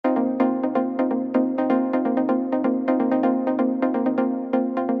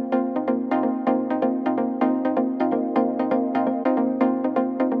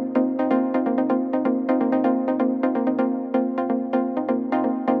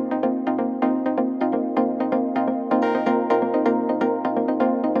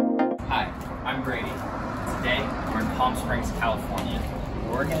Springs, California.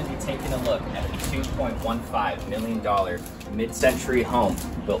 We're going to be taking a look at a $2.15 million mid-century home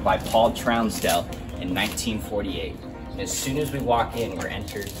built by Paul Trousdale in 1948. And as soon as we walk in, we're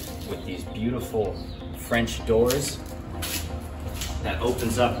entered with these beautiful French doors that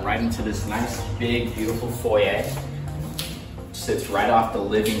opens up right into this nice, big, beautiful foyer. Sits right off the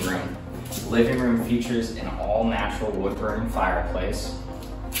living room. Living room features an all-natural wood-burning fireplace.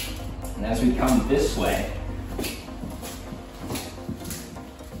 And as we come this way,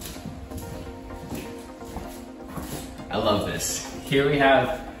 I love this. Here we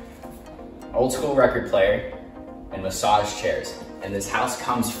have old school record player and massage chairs. And this house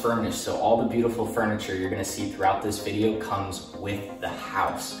comes furnished, so all the beautiful furniture you're gonna see throughout this video comes with the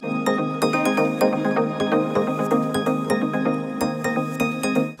house.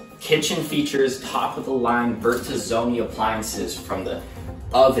 Kitchen features top of the line Bertazzoni appliances, from the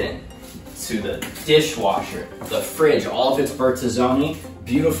oven to the dishwasher, the fridge, all of it's Bertazzoni.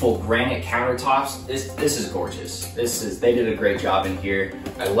 Beautiful granite countertops. This is gorgeous. They did a great job in here.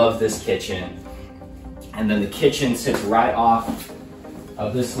 I love this kitchen. And then the kitchen sits right off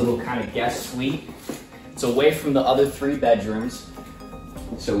of this little kind of guest suite. It's away from the other 3 bedrooms.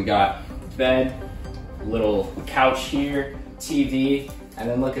 So we got bed, little couch here, TV, and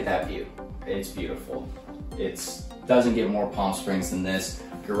then look at that view. It's beautiful. It doesn't get more Palm Springs than this.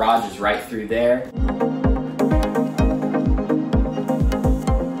 Garage is right through there.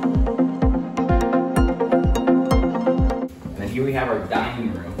 And then here we have our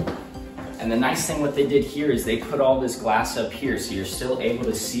dining room. And the nice thing what they did here is they put all this glass up here, so you're still able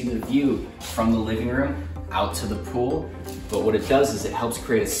to see the view from the living room out to the pool. But what it does is it helps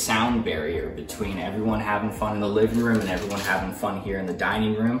create a sound barrier between everyone having fun in the living room and everyone having fun here in the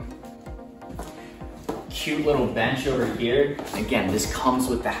dining room. Cute little bench over here. Again, this comes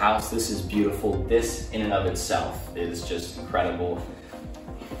with the house. This is beautiful. This in and of itself is just incredible.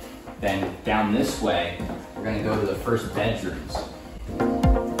 Then down this way, we're gonna go to the first bedrooms.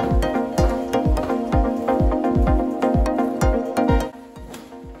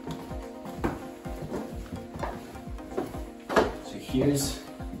 Here's,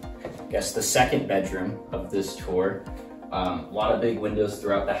 I guess, the second bedroom of this tour. A lot of big windows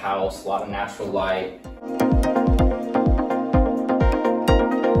throughout the house, a lot of natural light.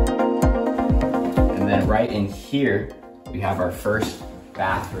 And then right in here, we have our first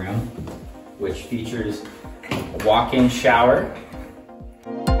bathroom, which features a walk-in shower.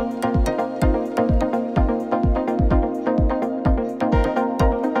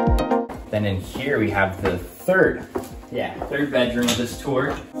 Then in here, we have the third bedroom of this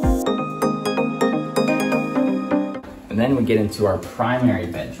tour. And then we get into our primary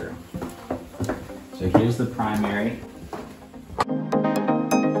bedroom. So here's the primary.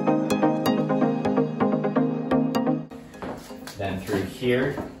 Then through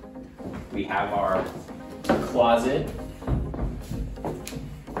here, we have our closet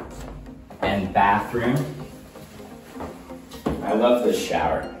and bathroom. I love this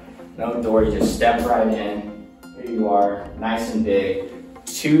shower. No door, you just step right in. Here you are, nice and big.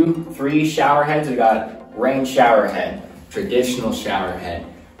 2, 3 shower heads. We got rain shower head, traditional shower head,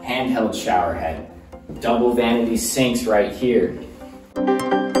 handheld shower head, double vanity sinks right here.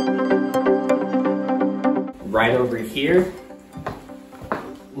 Right over here,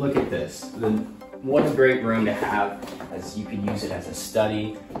 look at this. What a great room to have, as you could use it as a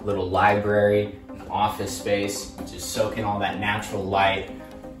study, little library, an office space, just soak in all that natural light.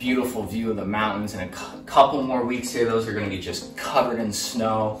 Beautiful view of the mountains. In a couple more weeks here, those are going to be just covered in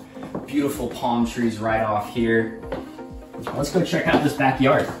snow. Beautiful palm trees right off here. Let's go check out this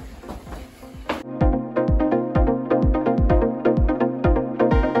backyard.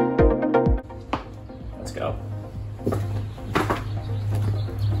 Let's go.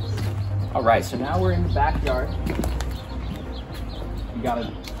 All right, so now we're in the backyard. We got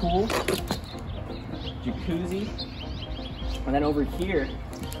a pool, jacuzzi, and then over here,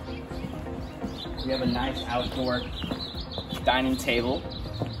 we have a nice outdoor dining table.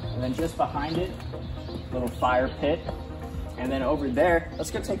 And then just behind it, a little fire pit. And then over there,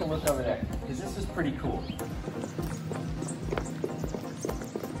 let's go take a look over there, because this is pretty cool.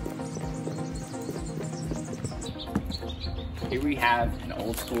 Here we have an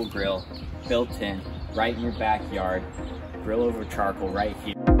old school grill built in right in your backyard. Grill over charcoal right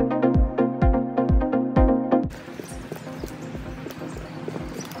here.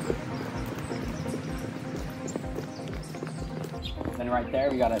 Then right there,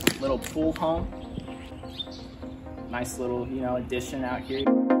 we got a little pool home. Nice little, addition out here.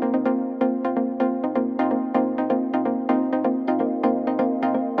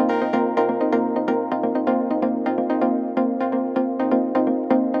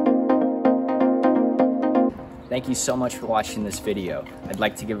 Thank you so much for watching this video. I'd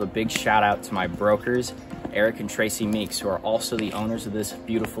like to give a big shout out to my brokers, Eric and Tracy Meeks, who are also the owners of this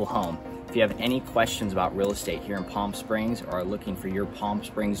beautiful home. If you have any questions about real estate here in Palm Springs or are looking for your Palm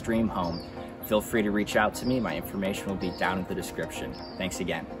Springs dream home, feel free to reach out to me. My information will be down in the description. Thanks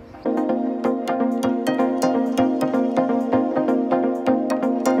again.